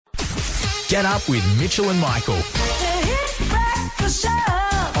Get up with Mitchell and Michael. The Hit Breakfast Show.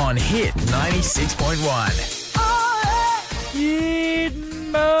 On Hit 96.1. Good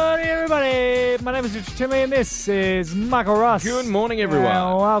morning, everybody. My name is Richard Tinley, and this is Michael Ross. Good morning,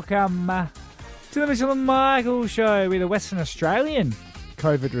 everyone. Welcome to the Mitchell and Michael Show with the Western Australian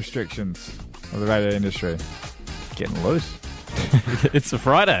COVID restrictions of the radio industry getting loose. It's a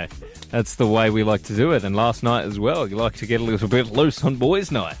Friday. That's the way we like to do it. And last night as well, you like to get a little bit loose on boys'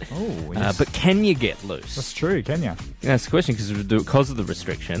 night. Oh, yes. But can you get loose? That's true, can you? That's the question, because of the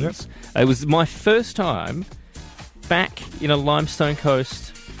restrictions. Yep. It was my first time back in a Limestone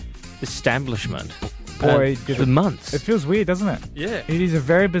Coast establishment. Boy, for months. It feels weird, doesn't it? Yeah. It is a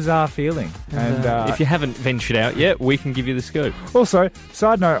very bizarre feeling. And if you haven't ventured out yet, we can give you the scoop. Also,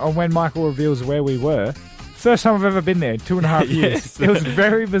 side note on when Michael reveals where we were, first time I've ever been there, 2.5 years. Yes. It was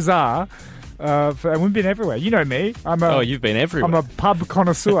very bizarre. And we've been everywhere. You know me. You've been everywhere. I'm a pub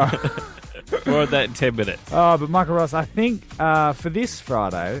connoisseur. More on that in 10 minutes. But Michael Ross, I think for this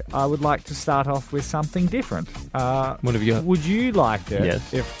Friday, I would like to start off with something different. What have you got? Would you like it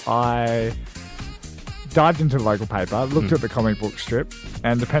if I dived into the local paper, looked at the comic book strip,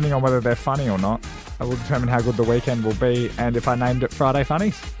 and depending on whether they're funny or not, I will determine how good the weekend will be, and if I named it Friday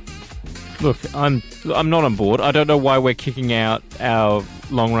Funnies? Look, I'm not on board. I don't know why we're kicking out our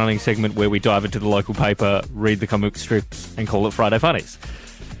long-running segment where we dive into the local paper, read the comic strips, and call it Friday Funnies.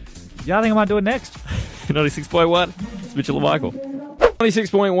 Yeah, I think I might do it next. 96.1, it's Mitchell and Michael.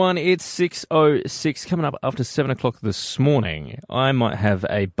 96.1, it's 6:06, coming up after 7 o'clock this morning. I might have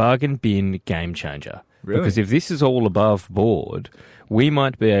a bargain bin game changer. Really? Because if this is all above board, we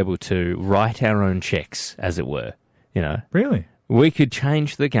might be able to write our own checks, as it were. You know? Really? We could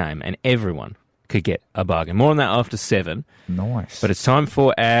change the game and everyone could get a bargain. More on that after 7. Nice. But it's time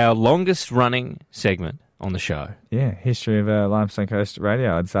for our longest running segment on the show. Yeah, history of Limestone Coast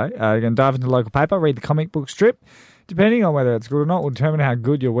Radio, I'd say. You're going to dive into the local paper, read the comic book strip. Depending on whether it's good or not will determine how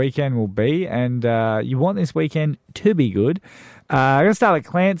good your weekend will be. And you want this weekend to be good. I'm going to start with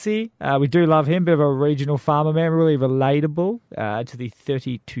Clancy. We do love him. Bit of a regional farmer man, really relatable to the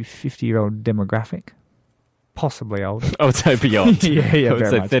 30 to 50-year-old demographic. Possibly older. I would say beyond. yeah, I would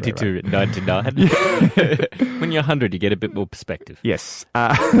very say much, 32 very much. 99. When you're 100, you get a bit more perspective. Yes.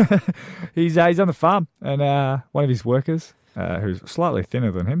 He's on the farm, and one of his workers, who's slightly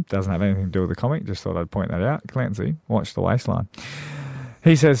thinner than him, doesn't have anything to do with the comic, just thought I'd point that out. Clancy, watch the waistline.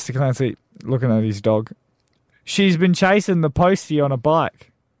 He says to Clancy, looking at his dog, "She's been chasing the postie on a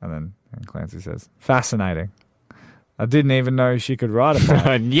bike." And Clancy says, "Fascinating. I didn't even know she could ride a bike."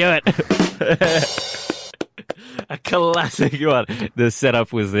 I knew it. A classic one. The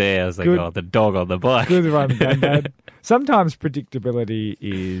setup was there. I was like, Good. the dog on the bike. Good run, Granddad. Sometimes predictability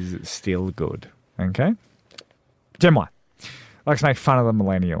is still good. Okay? Gen Y likes to make fun of the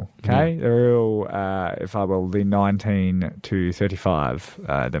millennial. Okay? The real, if I will, the 19 to 35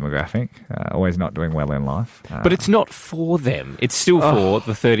 demographic. Always not doing well in life. But it's not for them. It's still for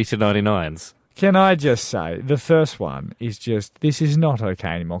the 30 to 99s. Can I just say, the first one is just, this is not okay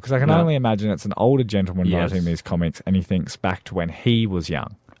anymore. Because I can only imagine it's an older gentleman writing these comics and he thinks back to when he was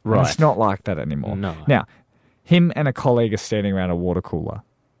young. Right. And it's not like that anymore. No. Now, him and a colleague are standing around a water cooler.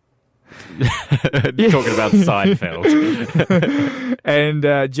 Talking about Seinfeld.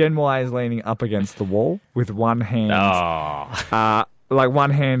 And Gen Y is leaning up against the wall with one hand. Like one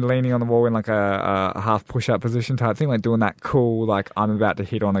hand leaning on the wall in like a half push-up position type thing, like doing that cool, like I'm about to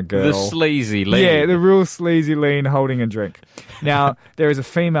hit on a girl. The sleazy lean. Yeah, the real sleazy lean holding a drink. Now, there is a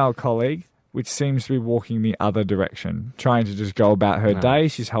female colleague which seems to be walking the other direction, trying to just go about her day.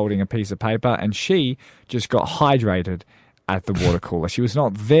 She's holding a piece of paper and she just got hydrated at the water cooler. She was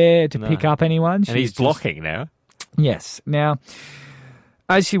not there to pick up anyone. And he's blocking now. Yes. Now,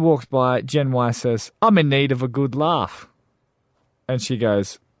 as she walks by, Gen Y says, "I'm in need of a good laugh." And she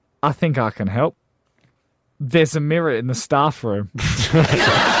goes, "I think I can help. There's a mirror in the staff room."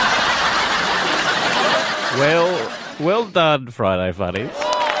 Well done, Friday Funnies.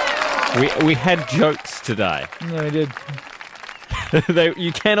 We had jokes today. Yeah, we did.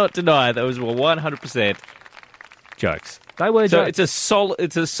 You cannot deny those were 100% jokes. They were So jokes.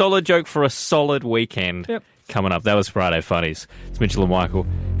 it's a solid joke for a solid weekend. Yep. Coming up. That was Friday Funnies. It's Mitchell and Michael.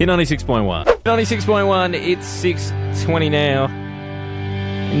 Hit 96.1. 96.1, it's 6:20 now.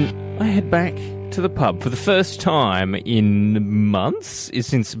 And I head back to the pub for the first time in months.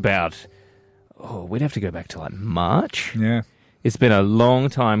 Since about, we'd have to go back to like March. Yeah. It's been a long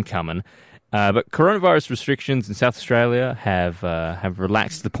time coming. But coronavirus restrictions in South Australia have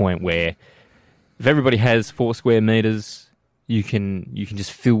relaxed to the point where if everybody has 4 square metres, you can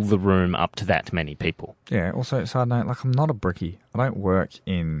just fill the room up to that many people. Yeah, also, side note, like, I'm not a brickie. I don't work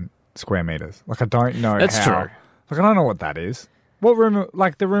in square meters. Like, I don't know That's how. true. Like, I don't know what that is. What room,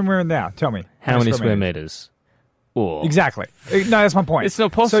 like the room we're in now? Tell me. How many square meters? Or Exactly. No, that's my point. It's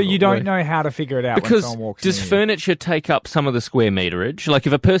not possible. So you don't know how to figure it out when because someone walks does in. furniture take up some of the square meterage? Like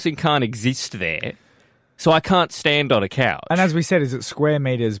if a person can't exist there, so I can't stand on a couch. And as we said, is it square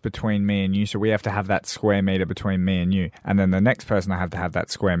meters between me and you? So we have to have that square meter between me and you. And then the next person I have to have that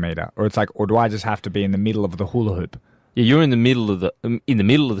square meter. Or it's like, or do I just have to be in the middle of the hula hoop? Yeah, you're in the middle of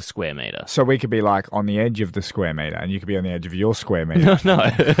the square meter. So we could be like on the edge of the square meter and you could be on the edge of your square meter. No,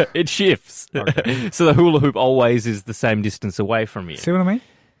 it shifts. Okay. So the hula hoop always is the same distance away from you. See what I mean?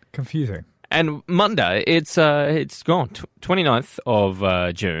 Confusing. And Monday, it's gone. 29th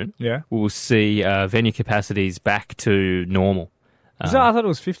of June. Yeah. We'll see venue capacities back to normal. I thought it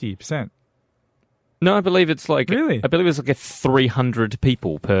was 50%. No, I believe it's like Really? I believe it's like a 300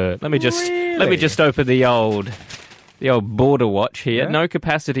 people per. Let me just open the old border watch here. Yeah. No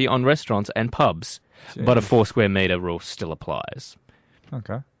capacity on restaurants and pubs, but a 4 square meter rule still applies.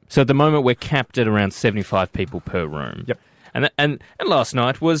 Okay. So at the moment we're capped at around 75 people per room. Yep. And last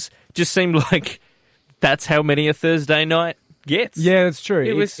night just seemed like that's how many a Thursday night gets. Yeah, that's true.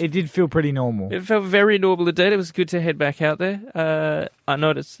 It It did feel pretty normal. It felt very normal indeed. It was good to head back out there. I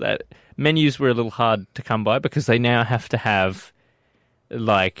noticed that menus were a little hard to come by because they now have to have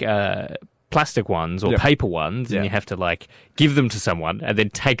like plastic ones or paper ones, and you have to like give them to someone and then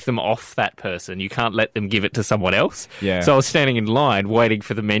take them off that person. You can't let them give it to someone else. Yeah. So I was standing in line waiting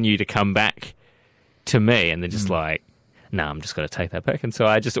for the menu to come back to me, and they're just like, "No, I'm just going to take that back." And so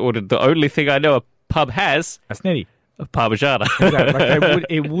I just ordered the only thing I know a pub has. A snitty. A Parmigiana. Exactly. Like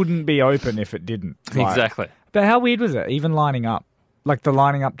it wouldn't be open if it didn't. Like, Exactly. But how weird was it? Even lining up. Like the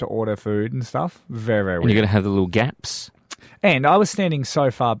lining up to order food and stuff. Very, very And weird. you're going to have the little gaps. And I was standing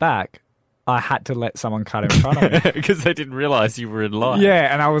so far back, I had to let someone cut in front of me. Because they didn't realise you were in line.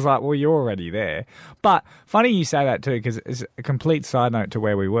 Yeah, and I was like, well, you're already there. But funny you say that too, because it's a complete side note to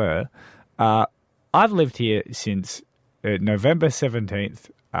where we were. I've lived here since November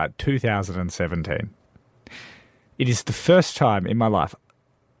 17th, 2017. It is the first time in my life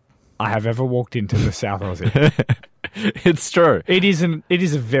I have ever walked into the South Aussie. It's true. It is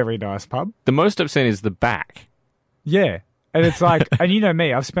a very nice pub. The most I've seen is the back. Yeah. And it's like, and you know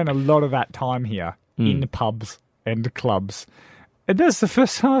me, I've spent a lot of that time here in pubs and clubs. And that's the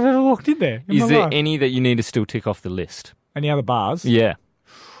first time I've ever walked in there. Is there any that you need to still tick off the list? Any other bars? Yeah.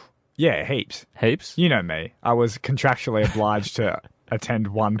 Yeah, heaps. Heaps? You know me. I was contractually obliged to attend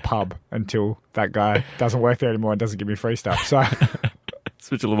one pub until that guy doesn't work there anymore and doesn't give me free stuff. So,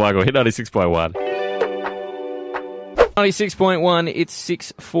 Mitchell and Michael, hit 96.1. 96.1, it's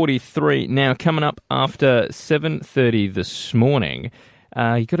 6:43 now. Coming up after 7:30 this morning.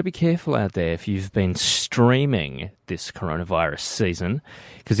 You've got to be careful out there if you've been streaming this coronavirus season,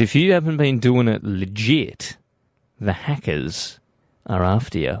 because if you haven't been doing it legit, the hackers are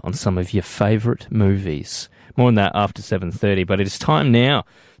after you on some of your favourite movies. More on that after 7:30, but it is time now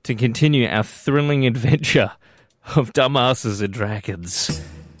to continue our thrilling adventure of Dumbasses and Dragons.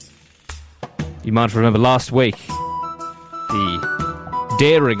 You might remember last week, the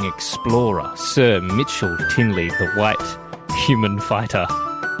daring explorer, Sir Mitchell Tinley, the white human fighter.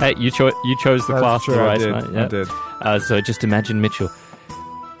 Hey, you chose the class to race, mate. I did. So just imagine Mitchell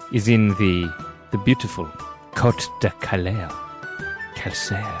is in the beautiful Côte de Calais,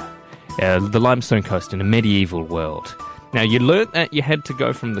 the limestone coast in a medieval world. Now, you learnt that you had to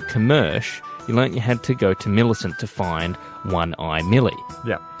go from the Commerce, you learnt you had to go to Millicent to find One-Eye Millie.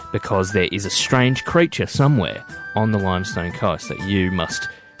 Yeah. Because there is a strange creature somewhere on the limestone coast that you must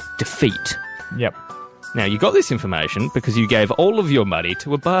defeat. Yep. Now, you got this information because you gave all of your money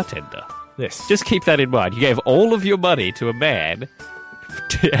to a bartender. Yes. Just keep that in mind. You gave all of your money to a man,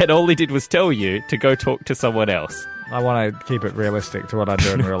 and all he did was tell you to go talk to someone else. I want to keep it realistic to what I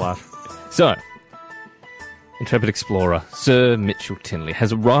do in real life. So, intrepid explorer Sir Mitchell Tinley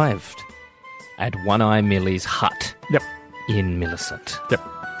has arrived at One-Eye Millie's hut. Yep. In Millicent. Yep.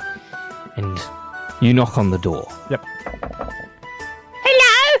 And you knock on the door. Yep.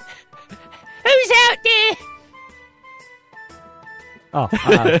 Hello? Who's out there? Oh,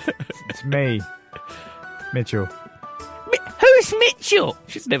 it's me, Mitchell. Who's Mitchell?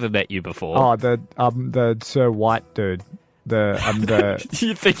 She's never met you before. Oh, the Sir White dude. The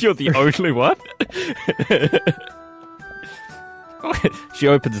You think you're the only one? She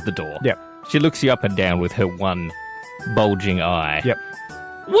opens the door. Yep. She looks you up and down with her one bulging eye. Yep.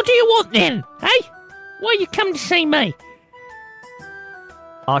 What do you want then, eh? Why you come to see me?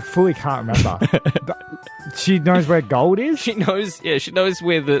 I fully can't remember. She knows where gold is? She knows. Yeah, she knows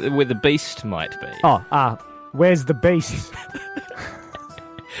where the beast might be. Oh, where's the beast?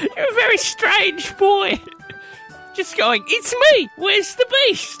 You're a very strange boy. Just going, it's me, where's the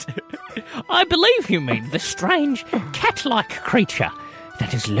beast? I believe you mean the strange cat-like creature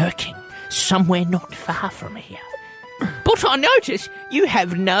that is lurking somewhere not far from here. But I notice you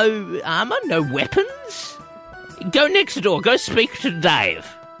have no armour, no weapons. Go next door, go speak to Dave.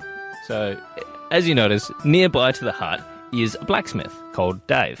 So, as you notice, nearby to the hut is a blacksmith called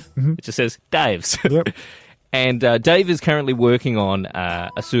Dave. It just says Dave's. Yep. And Dave is currently working on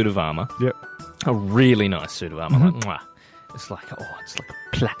a suit of armour. Yep. A really nice suit of armour. Like, mwah. It's like a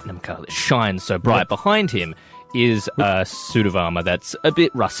platinum colour that shines so bright. Behind him is a suit of armour that's a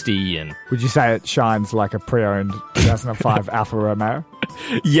bit rusty and... Would you say it shines like a pre-owned 2005 Alfa Romeo?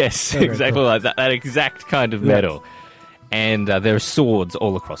 Yes, Okay, exactly cool. like that exact kind of metal. And there are swords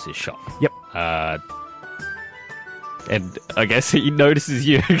all across his shop. Yep. And I guess he notices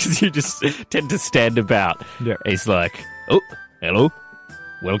you because you just tend to stand about. Yep. He's like, oh, hello.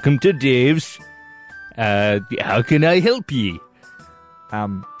 Welcome to Dave's. How can I help you?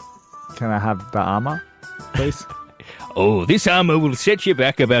 Can I have the armour, please? Oh, this armour will set you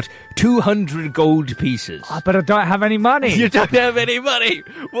back about 200 gold pieces. Oh, but I don't have any money. You don't have any money.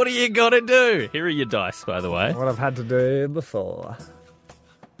 What are you going to do? Here are your dice, by the way. What I've had to do before.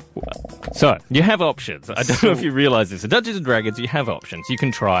 So, you have options. I don't know if you realise this. In Dungeons & Dragons, you have options. You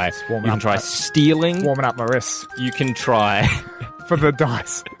can try stealing. Warming up my wrists You can try... for the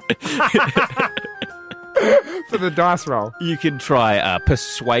dice. For the dice roll. You can try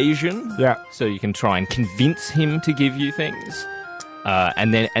persuasion. Yeah. So you can try and convince him to give you things.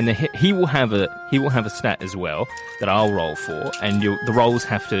 And then he will have a stat as well that I'll roll for, and you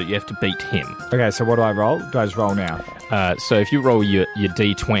have to beat him. Okay, so what do I roll? Do I just roll now? So if you roll your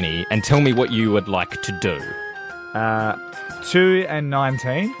D20 and tell me what you would like to do. 2 and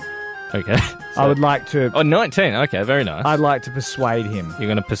 19. Okay. I would like to. Oh, 19. Okay, very nice. I'd like to persuade him. You're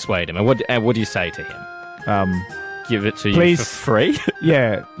going to persuade him. And what do you say to him? Give it to please, you for free?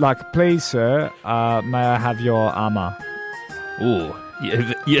 Yeah, like, please, sir, may I have your armour? Ooh,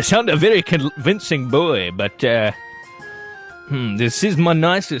 you sound a very convincing boy, but this is my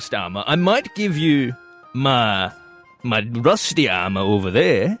nicest armor. I might give you my rusty armor over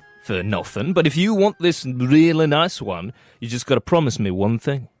there for nothing, but if you want this really nice one, you just got to promise me one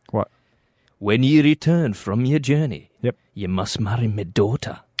thing. What? When you return from your journey, Yep. you must marry my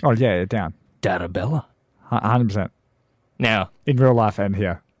daughter, Oh, yeah, down. Darabella. 100%. Now, In real life and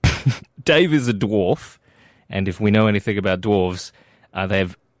here. Dave is a dwarf, and if we know anything about dwarves, they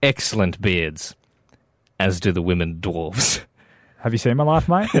have excellent beards, as do the women dwarves. Have you seen my life,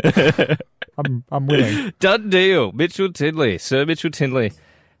 mate? I'm winning. Done deal. Sir Mitchell Tindley,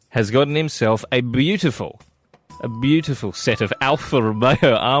 has gotten himself a beautiful set of Alfa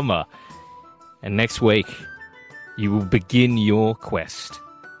Romeo armour. And next week, you will begin your quest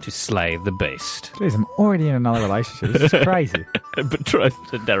to slay the beast. Jeez, I'm already in another relationship. This is crazy. Betrothed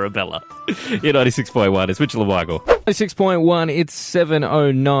to Darabella. You're 96.1. It's Mitchell and Michael. 96.1. It's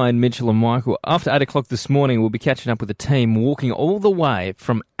 7:09. Mitchell and Michael. After 8 o'clock this morning, we'll be catching up with the team walking all the way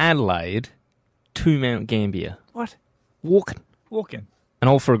from Adelaide to Mount Gambier. What? Walking. And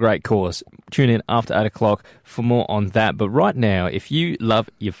all for a great cause. Tune in after 8 o'clock for more on that. But right now, if you love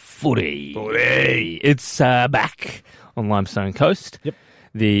your footy, it's back on Limestone Coast. Yep.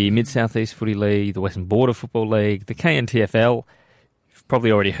 The Mid-South East Footy League, the Western Border Football League, the KNTFL. You've probably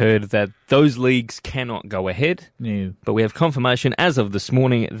already heard that those leagues cannot go ahead. No. But we have confirmation as of this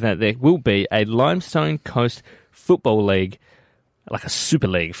morning that there will be a Limestone Coast Football League, like a super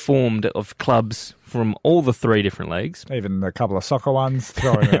league, formed of clubs from all the three different leagues. Even a couple of soccer ones,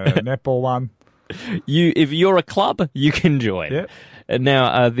 throw in a netball one. If you're a club, you can join. Yep. And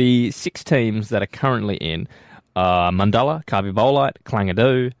now, the 6 teams that are currently in Mundalla, Carby Bolite,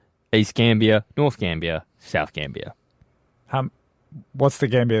 Clangadoo, East Gambia, North Gambia, South Gambia. What's the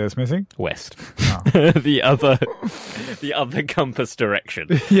Gambia that's missing? West. Oh. the other compass direction.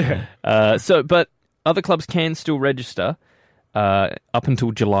 Yeah. But other clubs can still register up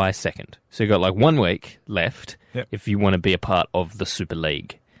until July 2nd. So you've got like 1 week left if you want to be a part of the Super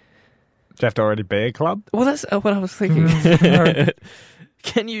League. Do you have to already be a club? Well, that's what I was thinking. No.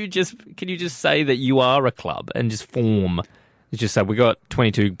 Can you just say that you are a club and just form? Just say we got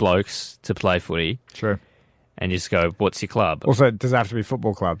 22 blokes to play footy. True. And just go, what's your club? Also, does it have to be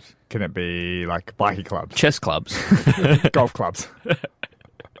football clubs? Can it be like bikie clubs? Chess clubs. Golf clubs?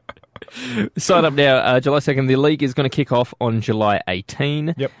 Sign up now, July 2nd. The league is going to kick off on July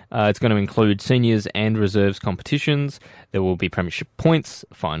 18. Yep. It's going to include seniors and reserves competitions. There will be premiership points,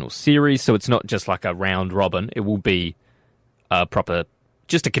 final series. So it's not just like a round robin. It will be a proper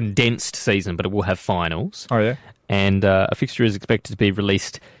just a condensed season, but it will have finals. Oh, yeah? And a fixture is expected to be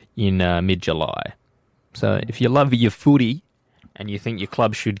released in mid-July. So if you love your footy and you think your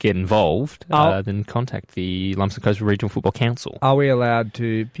club should get involved, then contact the Lumsden Coast Regional Football Council. Are we allowed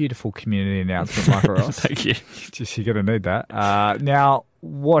to... Beautiful community announcement, Michael Ross. Thank you. Just, you're going to need that. Now,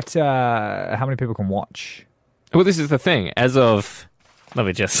 what... how many people can watch? Well, this is the thing. As of... Let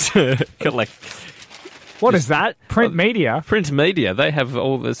me just collect... What is that? Print media? Print media. They have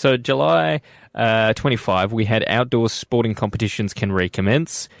all the... So July 25, we had outdoor sporting competitions can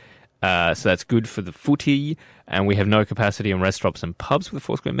recommence. So that's good for the footy. And we have no capacity in restaurants and pubs with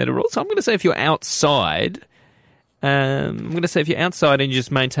 4 square metre rule. So I'm going to say if you're outside... and you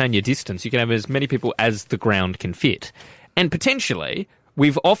just maintain your distance, you can have as many people as the ground can fit. And potentially,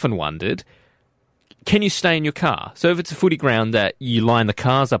 we've often wondered... Can you stay in your car? So if it's a footy ground that you line the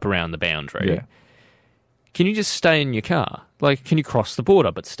cars up around the boundary, can you just stay in your car? Like, can you cross the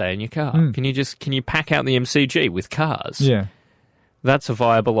border but stay in your car? Can you pack out the MCG with cars? Yeah. That's a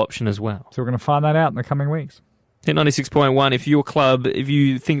viable option as well. So we're going to find that out in the coming weeks. Hit 96.1, if your club, if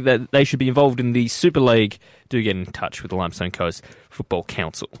you think that they should be involved in the Super League, do get in touch with the Limestone Coast Football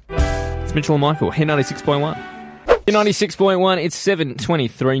Council. It's Mitchell and Michael, Hit 96.1. 96.1, it's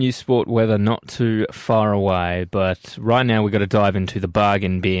 7:23, new sport weather not too far away, but right now we've got to dive into the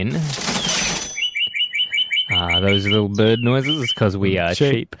bargain bin. Those little bird noises is because we are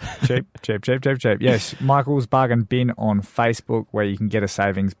cheap. Cheap. Yes, Michael's Bargain Bin on Facebook, where you can get a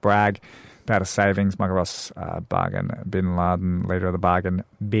savings brag about a savings. Michael Ross, Bargain Bin Laden, leader of the Bargain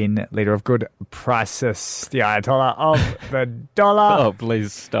Bin, leader of good prices, the Ayatollah of the dollar. Oh,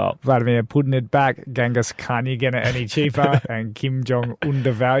 please stop. Vladimir putting it back. Genghis Khan, you get it any cheaper. And Kim Jong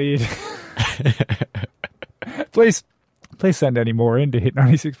undervalued. Please send any more in to Hit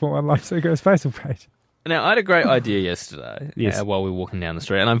 96.1 Limestone Coast Facebook page. Now, I had a great idea yesterday while we were walking down the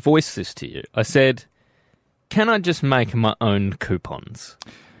street, and I voiced this to you. I said, can I just make my own coupons?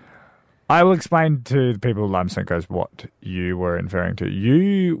 I will explain to the people of Limestone Coast what you were inferring to.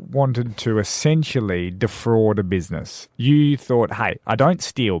 You wanted to essentially defraud a business. You thought, hey, I don't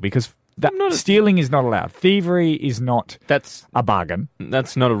steal because stealing is not allowed. Thievery is not a bargain.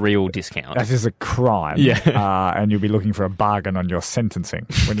 That's not a real discount. That is a crime. Yeah. And you'll be looking for a bargain on your sentencing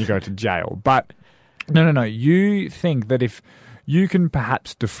when you go to jail. But no. You think that if you can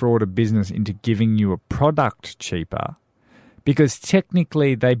perhaps defraud a business into giving you a product cheaper, because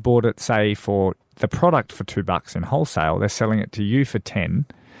technically they bought it, say, for the product for $2 in wholesale, they're selling it to you for 10.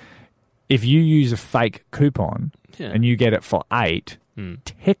 If you use a fake coupon and you get it for 8,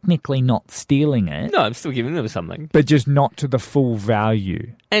 technically not stealing it. No, I'm still giving them something. But just not to the full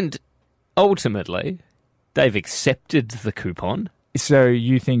value. And ultimately, they've accepted the coupon. So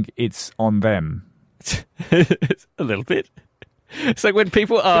you think it's on them? A little bit. It's like when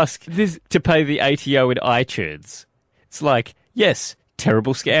people ask to pay the ATO in iTunes, it's like, yes,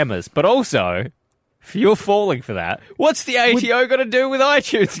 terrible scammers, but also, if you're falling for that, what's the ATO got to do with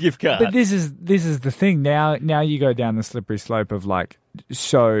iTunes gift cards? But this is the thing. Now you go down the slippery slope of like,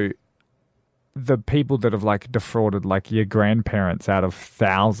 so the people that have like defrauded like your grandparents out of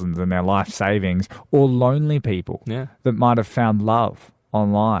thousands in their life savings, or lonely people that might have found love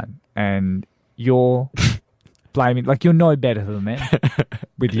online, and you're blaming, like, you're no better than them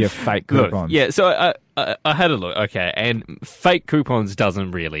with your fake coupons. Look, so I had a look, okay, and fake coupons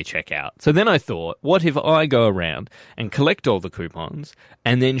doesn't really check out. So then I thought, what if I go around and collect all the coupons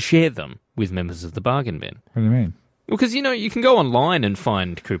and then share them with members of the bargain bin? What do you mean? Well, because, you can go online and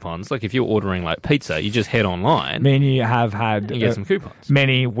find coupons. Like, if you're ordering, like, pizza, you just head online. Many have had... and get some coupons.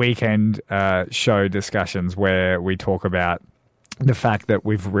 Many weekend show discussions where we talk about the fact that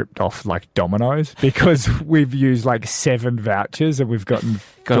we've ripped off like Domino's because we've used like 7 vouchers and we've gotten...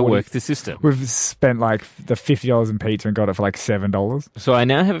 Got to work the system. We've spent like the $50 in pizza and got it for like $7. So I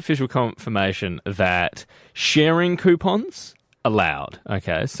now have official confirmation that sharing coupons allowed.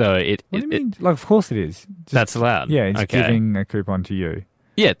 Okay, so What do you mean? Like, of course it is. That's allowed. Yeah, it's giving a coupon to you.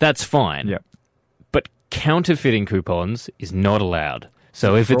 Yeah, that's fine. Yep. But counterfeiting coupons is not allowed.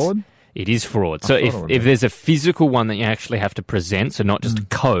 So if fraud? It is fraud. So if there's a physical one that you actually have to present, so not just a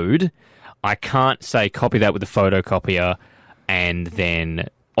code, I can't say copy that with a photocopier and then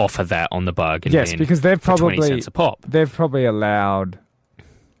offer that on the bargain bin because they've probably 20 cents a pop. They've probably allowed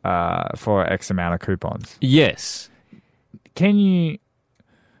for X amount of coupons. Yes. Can you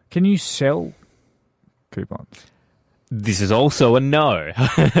sell coupons? This is also a no.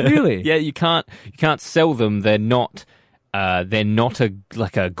 Really? Yeah, you can't sell them. They're not a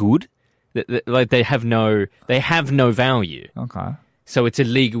good. Like they have no value. Okay. So it's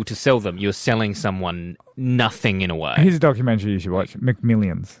illegal to sell them. You're selling someone nothing in a way. Here's a documentary you should watch,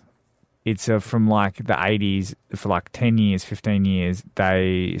 McMillions. It's from like the 80s for like 10 years, 15 years.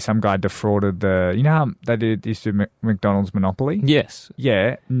 Some guy defrauded you know how they used to do McDonald's Monopoly? Yes.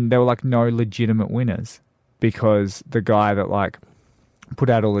 Yeah, and there were like no legitimate winners because the guy that like put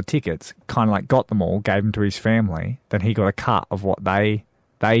out all the tickets kind of like got them all, gave them to his family, then he got a cut of what they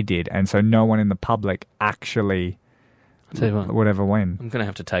did, and so no one in the public actually would ever win. I'm going to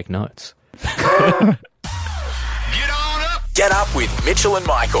have to take notes. Get up with Mitchell and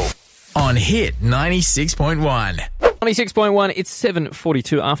Michael on Hit 96.1. 96.1, it's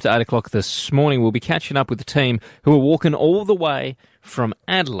 7:42 after 8 o'clock this morning. We'll be catching up with the team who are walking all the way from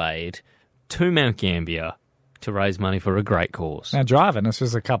Adelaide to Mount Gambier to raise money for a great cause. Now driving, it's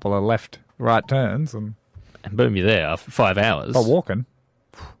just a couple of right turns and boom, you're there after 5 hours. But walking,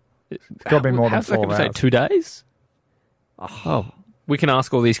 it's got to be more than 4 hours. How's that going to take 2 days? Oh, we can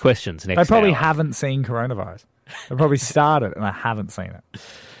ask all these questions next They probably hour. haven't seen coronavirus. They probably started and they haven't seen it.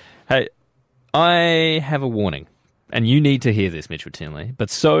 Hey, I have a warning, and you need to hear this, Mitchell Tinley, but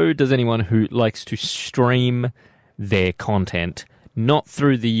so does anyone who likes to stream their content, not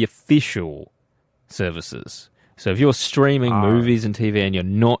through the official services. So if you're streaming movies and TV and you're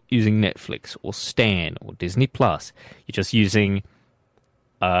not using Netflix or Stan or Disney Plus, you're just using,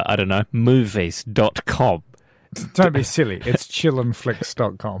 movies.com. Don't be silly. It's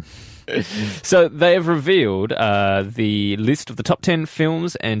chillandflix.com. So they have revealed the list of the top 10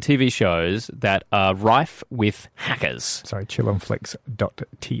 films and TV shows that are rife with hackers. Sorry,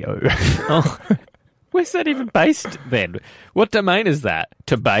 chillandflix.to. Oh, where's that even based then? What domain is that?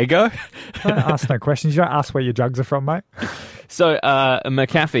 Tobago? Don't ask no questions. You don't ask where your drugs are from, mate. So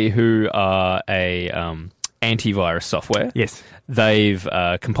McAfee, who are a antivirus software, yes, they've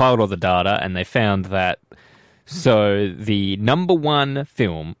compiled all the data and they found that the number one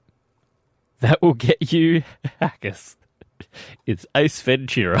film that will get you hackers, it's Ace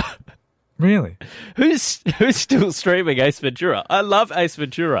Ventura. Really? Who's still streaming Ace Ventura? I love Ace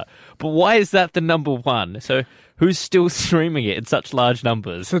Ventura, but why is that the number one? So who's still streaming it in such large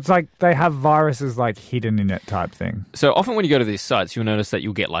numbers? So it's like they have viruses like hidden in it type thing. So often when you go to these sites, you'll notice that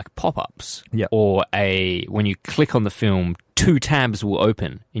you'll get like pop-ups. Yep. Or when you click on the film, 2 tabs will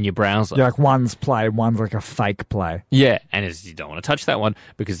open in your browser. Yeah, like one's play, one's like a fake play. Yeah, and you don't want to touch that one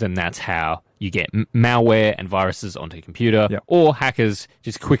because then that's how you get malware and viruses onto your computer. Yep. Or hackers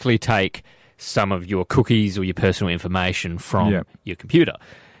just quickly take some of your cookies or your personal information from your computer.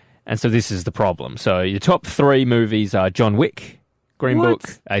 And so this is the problem. So your top 3 movies are John Wick, Green Book,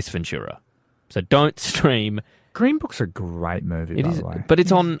 Ace Ventura. So don't stream. Green Book's a great movie, by the way. But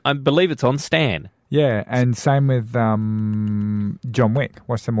it's on, I believe it's on Stan. Yeah, and same with John Wick.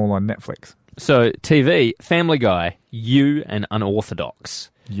 Watch them all on Netflix. So TV, Family Guy, You, and Unorthodox.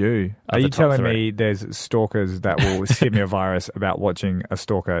 You. Are you telling me there's stalkers that will send me a virus about watching a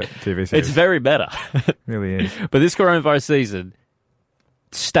stalker TV series? It's very better. It really is. But this coronavirus season,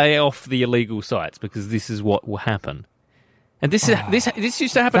 stay off the illegal sites because this is what will happen. And this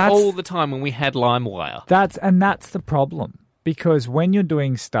used to happen all the time when we had LimeWire. That's the problem. Because when you're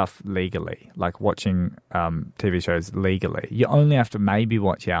doing stuff legally, like watching TV shows legally, you only have to maybe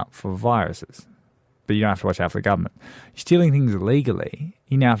watch out for viruses. But you don't have to watch out for the government. You're stealing things illegally,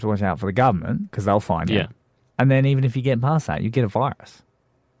 you now have to watch out for the government because they'll find you. And then even if you get past that, you get a virus.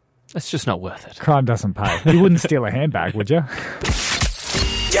 It's just not worth it. Crime doesn't pay. You wouldn't steal a handbag, would you?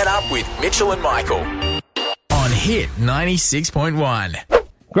 Get up with Mitchell and Michael on Hit 96.1.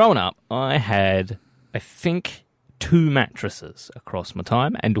 Growing up, I had, I think, 2 mattresses across my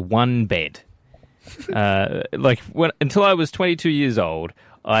time and 1 bed. Until I was 22 years old,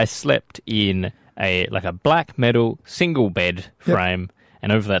 I slept in a black metal single bed frame,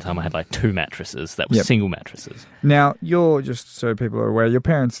 and over that time I had 2 mattresses that were single mattresses. Now, you're, just so people are aware, your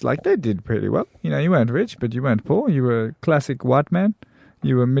parents, they did pretty well. You know, you weren't rich, but you weren't poor. You were a classic white man.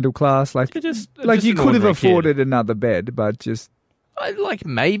 You were middle class. You could have afforded another bed, but just...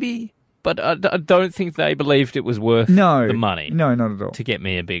 maybe... But I don't think they believed it was worth the money. No, not at all. To get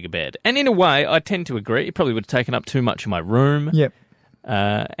me a bigger bed. And in a way, I tend to agree. It probably would have taken up too much of my room. Yep.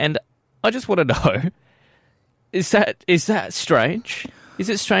 And I just want to know, is that strange? Is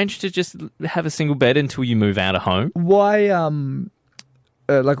it strange to just have a single bed until you move out of home? Why,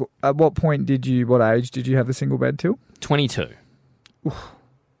 at what age did you have the single bed till? 22. Oof.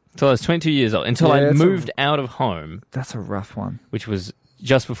 So I was 22 years old. Until I moved out of home. That's a rough one. Which was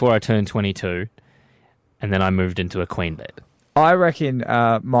just before I turned 22, and then I moved into a queen bed. I reckon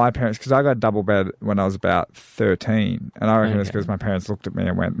my parents, because I got a double bed when I was about 13, and I reckon it's because my parents looked at me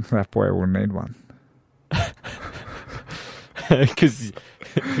and went, that boy will need one.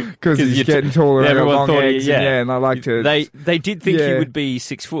 Because he's getting taller and got everyone long thought legs. And I like to. They did think he would be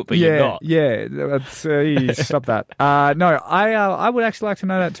 6 foot, but you're not. Yeah, stop that. No, I would actually like to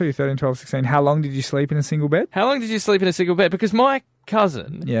know that too, 13, 12, 16. How long did you sleep in a single bed? How long did you sleep in a single bed? Because my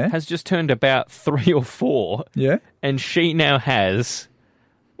cousin has just turned about 3 or 4. Yeah. And she now has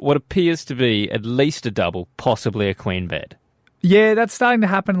what appears to be at least a double, possibly a queen bed. Yeah, that's starting to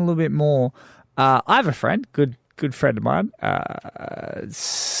happen a little bit more. I have a friend, good friend of mine,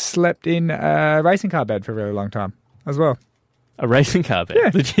 slept in a racing car bed for a really long time as well. A racing car bed?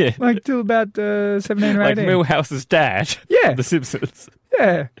 Yeah. Legit? Like till about 17 or 18. Like Milhouse's dad? Yeah. The Simpsons?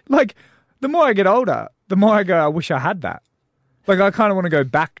 Yeah. Like, the more I get older, the more I go, I wish I had that. Like, I kind of want to go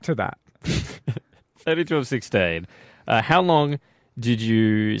back to that. 30, 12, 16. How long did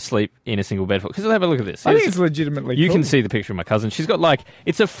you sleep in a single bed for? Because have a look at this. I think it's legitimately You cool. can see the picture of my cousin. She's got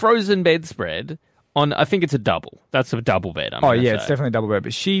it's a frozen bedspread on, I think it's a double. That's a double bed. It's definitely a double bed.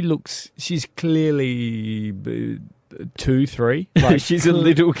 But she's clearly 2, 3. Like, she's a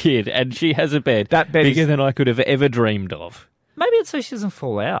little kid and she has a bed that bed bigger than I could have ever dreamed of. Maybe it's so she doesn't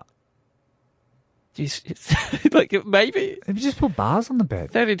fall out. Maybe. Maybe just put bars on the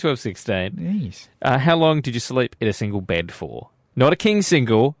bed. 30, 12, 16. Jeez. How long did you sleep in a single bed for? Not a king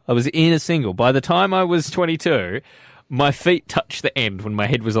single. I was in a single. By the time I was 22, my feet touched the end when my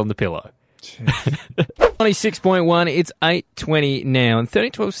head was on the pillow. 96.1, it's 8:20 now. And 30,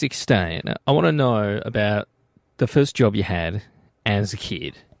 12, 16, I want to know about the first job you had as a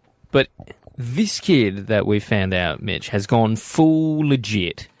kid. But this kid that we found out, Mitch, has gone full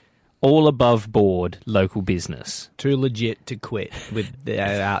legit, all above board local business. Too legit to quit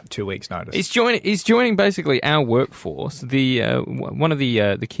without 2 weeks' notice. He's joining basically our workforce. One of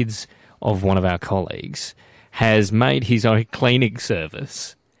the kids of one of our colleagues has made his own cleaning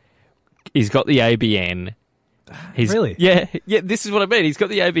service. He's got the ABN. Really? Yeah. This is what I mean. He's got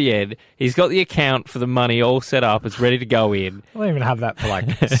the ABN. He's got the account for the money all set up. It's ready to go in. I don't even have that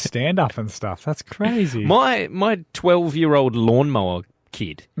for stand up and stuff. That's crazy. My 12-year-old lawnmower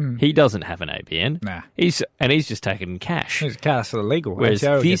kid, he doesn't have an ABN. Nah. He's just taking cash. It's cash illegal. Whereas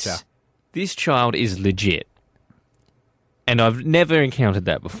this child is legit. And I've never encountered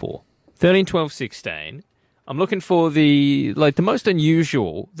that before. 13, 12, 16. I'm looking for the most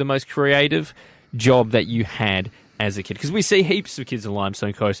unusual, the most creative job that you had as a kid. Because we see heaps of kids in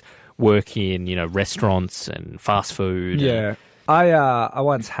Limestone Coast work in, restaurants and fast food. Yeah. I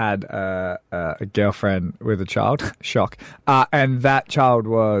once had a girlfriend with a child. Shock. And that child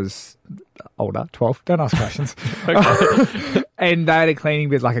was older, 12. Don't ask questions. And they had a cleaning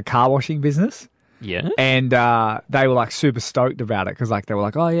business, like a car washing business. Yeah. And they were super stoked about it because they were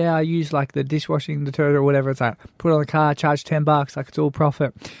like, oh yeah, I use the dishwashing detergent or whatever. It's put it on the car, charge $10, it's all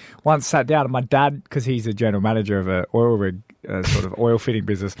profit. Once sat down and my dad, because he's a general manager of an oil rig, sort of oil fitting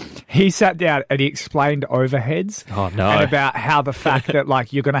business, he sat down and he explained overheads. Oh no. And about how the fact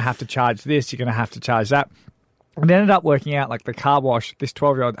that you're going to have to charge this, you're going to have to charge that. And it ended up working out the car wash, this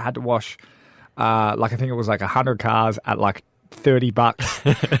 12-year-old had to wash I think it was 100 cars at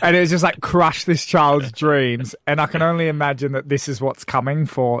 $30, and it was just crushed this child's dreams. And I can only imagine that this is what's coming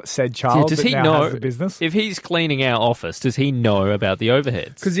for said child. Does he now know has the business? If he's cleaning our office? Does he know about the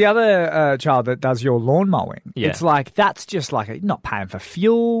overheads? Because the other child that does your lawn mowing, it's that's just not paying for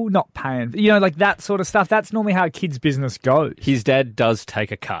fuel, not paying, that sort of stuff. That's normally how a kid's business goes. His dad does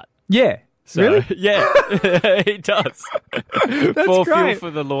take a cut. Yeah. So, really? Yeah, he does. That's for great. fuel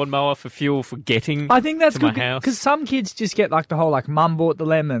for the lawnmower, for fuel for getting I think that's to good my house. Because some kids just get the whole mum bought the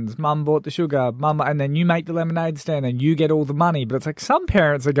lemons, mum bought the sugar, mum, and then you make the lemonade stand and you get all the money. But it's some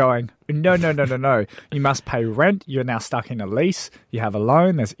parents are going, no. You must pay rent. You're now stuck in a lease. You have a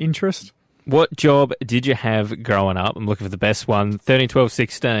loan. There's interest. What job did you have growing up? I'm looking for the best one. 13, 12,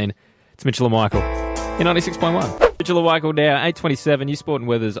 16. It's Mitchell and Michael in 96.1. Mitchell and Michael now, 8:27. New Sport and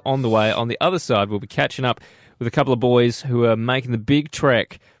Weather's on the way. On the other side, we'll be catching up with a couple of boys who are making the big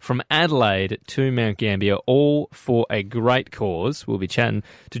trek from Adelaide to Mount Gambier, all for a great cause. We'll be chatting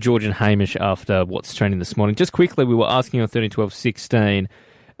to George and Hamish after what's trending this morning. Just quickly, we were asking on 13, 12, 16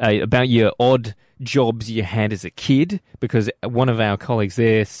 about your odd jobs you had as a kid, because one of our colleagues,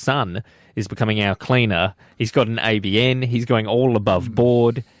 their son, is becoming our cleaner. He's got an ABN. He's going all above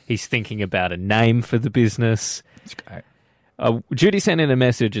board. He's thinking about a name for the business. That's great. Judy sent in a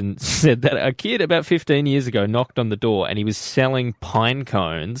message and said that a kid about 15 years ago knocked on the door and he was selling pine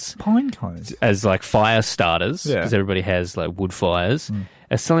cones. Pine cones? As fire starters, because everybody has wood fires.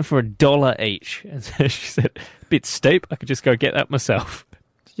 Selling for $1 each. And so she said, a bit steep, I could just go get that myself.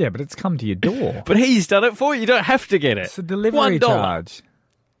 Yeah, but it's come to your door. But he's done it for you. You don't have to get it. It's a delivery $1. charge.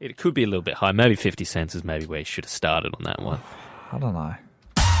 It could be a little bit high. Maybe 50 cents is maybe where you should have started on that one. I don't know.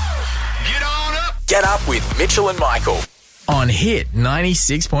 Get up with Mitchell and Michael on Hit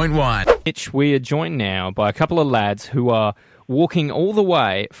 96.1. Mitch, we are joined now by a couple of lads who are walking all the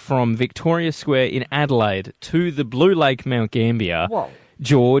way from Victoria Square in Adelaide to the Blue Lake Mount Gambier. Whoa.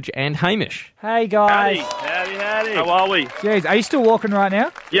 George and Hamish. Hey, guys. Howdy. How are we? Jeez, are you still walking right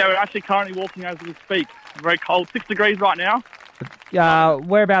now? Yeah, we're actually currently walking as we speak. Very cold, 6 degrees right now.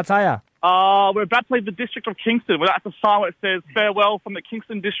 Whereabouts are you? We're about to leave the district of Kingston. We're at the sign where it says farewell from the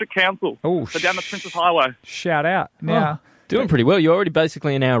Kingston District Council. Oh, so down the Princess Highway. Shout out. Now, Doing pretty well. You're already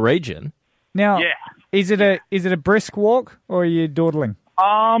basically in our region. now, Yeah. is it a brisk walk or are you dawdling?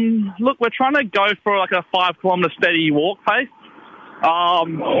 Look, we're trying to go for like a 5 kilometre steady walk pace. So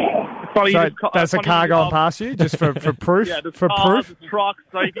that's a car going past you, just for proof. Yeah, there's for cars, proof. there's trucks.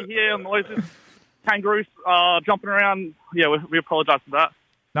 So if you hear noises, kangaroos jumping around, yeah, we apologise for that.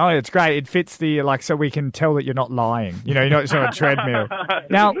 No, it's great. It fits the so we can tell that you're not lying. You know, you're not just on a treadmill.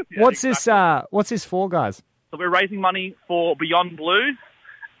 Now, what's this for, guys? So we're raising money for Beyond Blue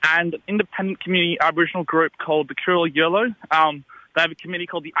and an independent community Aboriginal group called the Kurila Yellow. They have a committee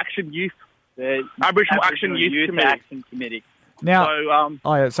called the Aboriginal Action Youth Committee. Now,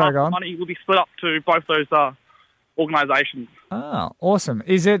 So, go on. money will be split up to both those organisations. Oh, awesome.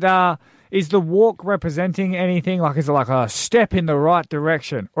 Is the walk representing anything? Like, is it like a step in the right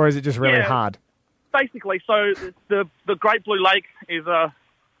direction, or is it just really hard? Basically, so the Great Blue Lake is a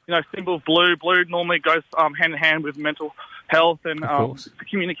symbol of blue. Blue normally goes hand in hand with mental health and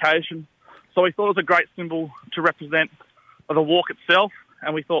communication. So we thought it was a great symbol to represent the walk itself,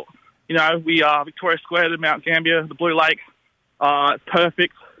 and we thought, we are Victoria Square to Mount Gambier, the Blue Lake. It's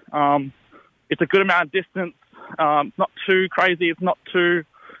perfect. It's a good amount of distance. It's not too crazy. It's not too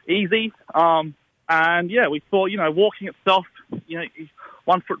easy. And yeah, we thought, walking itself,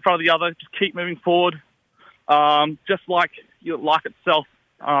 one foot in front of the other, just keep moving forward, just like life itself.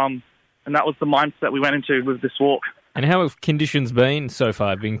 And that was the mindset we went into with this walk. And how have conditions been so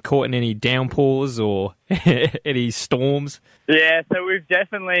far? Been caught in any downpours or any storms? Yeah, so we've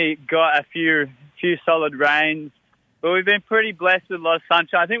definitely got a few solid rains. But we've been pretty blessed with a lot of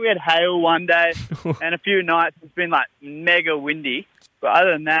sunshine. I think we had hail one day and a few nights it's been mega windy. But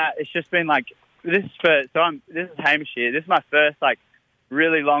other than that, it's just been this is Hamish here. This is my first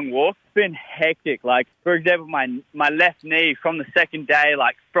really long walk. It's been hectic. For example, my left knee from the second day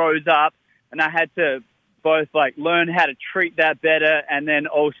froze up, and I had to both learn how to treat that better and then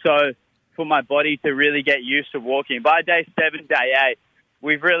also for my body to really get used to walking. By day 7, day 8,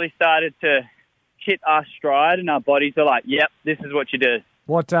 we've really started to hit our stride, and our bodies are yep, this is what you do.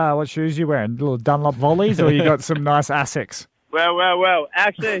 What shoes you wearing? Little Dunlop volleys, or you got some nice Asics? Well.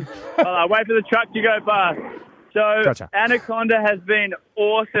 Actually, I wait for the truck to go past. So Gotcha. Anaconda has been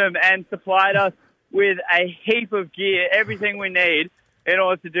awesome and supplied us with a heap of gear, everything we need in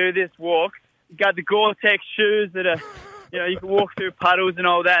order to do this walk. You got the Gore-Tex shoes that are, you can walk through puddles and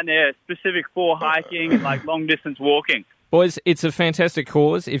all that, and they're specific for hiking and long distance walking. Boys, it's a fantastic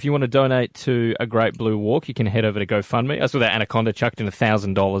cause. If you want to donate to a Great Blue Walk, you can head over to GoFundMe. I saw that Anaconda chucked in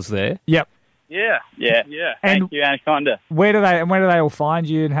 $1,000 there. Yep. Yeah. Thank you, Anaconda. Where do they all find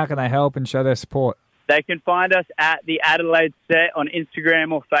you, and how can they help and show their support? They can find us at the Adelaide Set on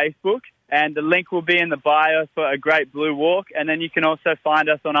Instagram or Facebook, and the link will be in the bio for a Great Blue Walk. And then you can also find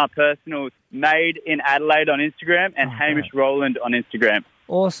us on our personals, Made in Adelaide on Instagram and Hamish Rowland on Instagram.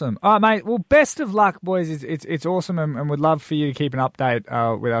 Awesome. All right, mate. Well, best of luck, boys. It's awesome, and we'd love for you to keep an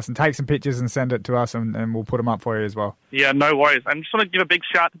update with us and take some pictures and send it to us, and we'll put them up for you as well. Yeah, no worries. I just want to give a big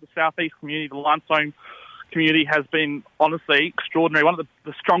shout to the Southeast community. The Limestone community has been, honestly, extraordinary. One of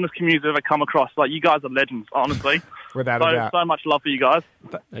the strongest communities I've ever come across. You guys are legends, honestly. Without a doubt. So much love for you guys.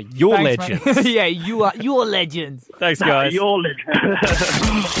 You're Thanks, legends. yeah, you're legends. Thanks, guys. You're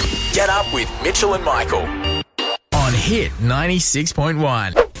legends. Get up with Mitchell and Michael on Hit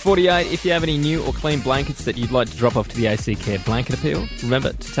 96.1. 48, if you have any new or clean blankets that you'd like to drop off to the AC Care Blanket Appeal,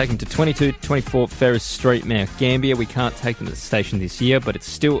 remember to take them to 2224 Ferris Street, Mount Gambier. We can't take them to the station this year, but it's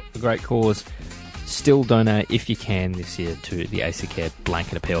still a great cause. Still donate if you can this year to the AC Care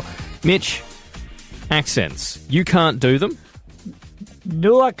Blanket Appeal. Mitch, accents. You can't do them?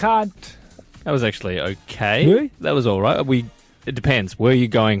 No, I can't. That was actually okay. Really? That was all right. It depends. Were you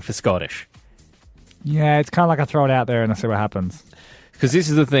going for Scottish? Yeah, it's kind of I throw it out there and I see what happens. Because this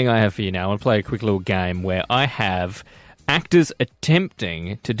is the thing I have for you now. I want to play a quick little game where I have actors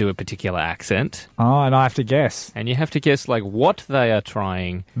attempting to do a particular accent. Oh, and I have to guess. And you have to guess what they are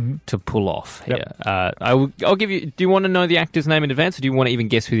trying to pull off here. Yep. I'll give you. Do you want to know the actor's name in advance, or do you want to even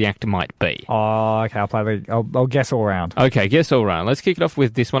guess who the actor might be? Oh, okay. I'll guess all round. Okay, guess all round. Let's kick it off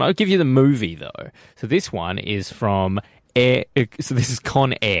with this one. I'll give you the movie though. So this one is from Air. So this is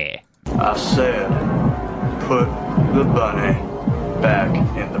Con Air. I said, put the bunny back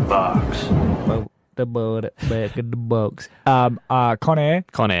in the box. The bird back in the box. Con Air.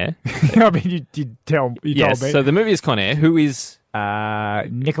 Con Air. I mean, you told me. So the movie is Con Air. Who is...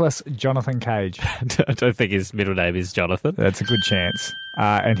 Nicholas Jonathan Cage. I don't think his middle name is Jonathan. That's a good chance.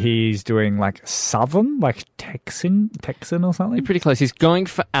 And he's doing like Southern, like Texan or something. You're pretty close. He's going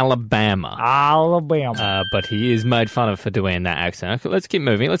for Alabama. But he is made fun of for doing that accent. Let's keep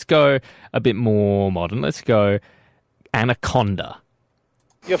moving. Let's go a bit more modern. Let's go Anaconda.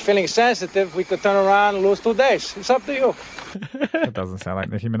 You're feeling sensitive. We could turn around and lose 2 days. It's up to you. That doesn't sound like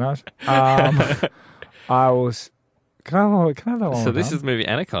Nicki Minaj. Can I have that one? So this is the movie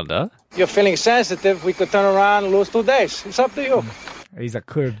Anaconda. You're feeling sensitive. We could turn around and lose 2 days. It's up to you. He's a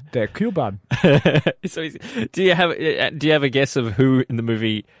Cuban. So do you have a guess of who in the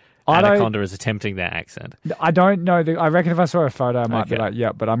movie Anaconda is attempting that accent? I don't know. I reckon if I saw a photo, I might be like,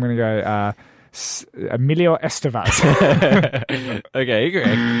 yeah, but I'm going to go Emilio Estevez. Okay,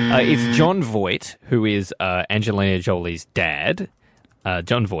 correct. It's John Voight, who is Angelina Jolie's dad.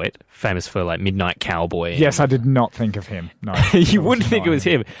 John Voight, famous for like Midnight Cowboy. Yes, I did not think of him. No, you wouldn't think it was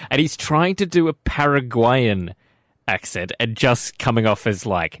him. And he's trying to do a Paraguayan accent and just coming off as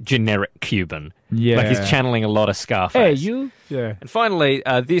like generic Cuban. Yeah. Like he's channeling a lot of Scarface. Hey, you? Yeah. And finally,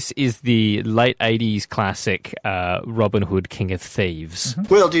 this is the late 80s classic Robin Hood, King of Thieves.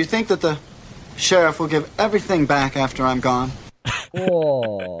 Will, do you think that the sheriff will give everything back after I'm gone?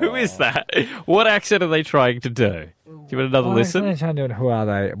 Who is that? What accent are they trying to do? Give it another listen. Who are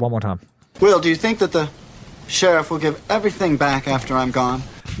they? One more time. Will, do you think that the sheriff will give everything back after I'm gone?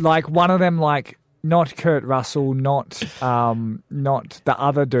 Like one of them, like not Kurt Russell, not the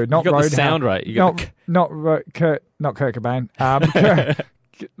other dude, not you got Roadhouse. The sound right. You got not Kurt Cobain.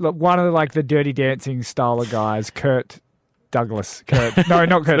 One of like the Dirty Dancing style of guys, Kurt Douglas. No,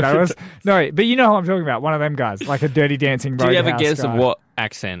 not Kurt Douglas. No, but you know who I'm talking about. One of them guys, like a Dirty Dancing Roadhouse. Do you have a guess guy. of what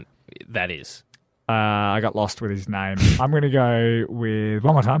accent that is? I got lost with his name. I'm going to go with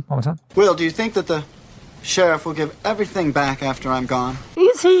one more time. Will, do you think that the sheriff will give everything back after I'm gone?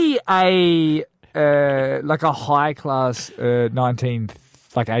 Is he a like a high class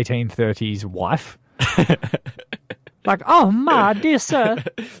 1830s wife? Like, oh my dear sir.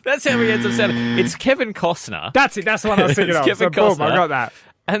 That's how he ends up sounding. It's Kevin Costner. That's it. That's the one I was thinking of. Kevin Costner. Boom, I got that.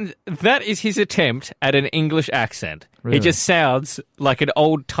 And that is his attempt at an English accent. Really? He just sounds like an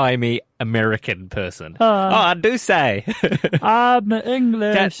old-timey American person. I do say. I'm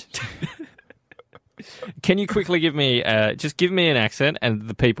English. Can you quickly give me, just give me an accent and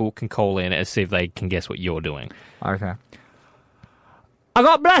the people can call in and see if they can guess what you're doing. Okay. I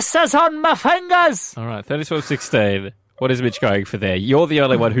got blisters on my fingers. All right, 30-12-16. What is Mitch going for there? You're the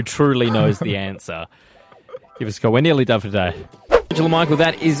only one who truly knows the answer. Give us a call. We're nearly done for today. Angela Michael,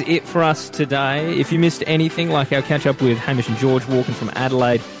 that is it for us today. If you missed anything, like our catch-up with Hamish and George walking from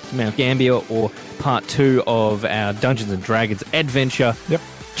Adelaide to Mount Gambier, or part 2 of our Dungeons & Dragons adventure,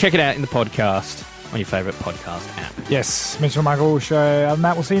 check it out in the podcast on your favourite podcast app. Yes, Mitchell and Michael show. Other than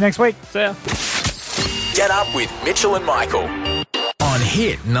that, we'll see you next week. See ya. Get up with Mitchell and Michael on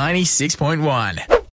Hit 96.1.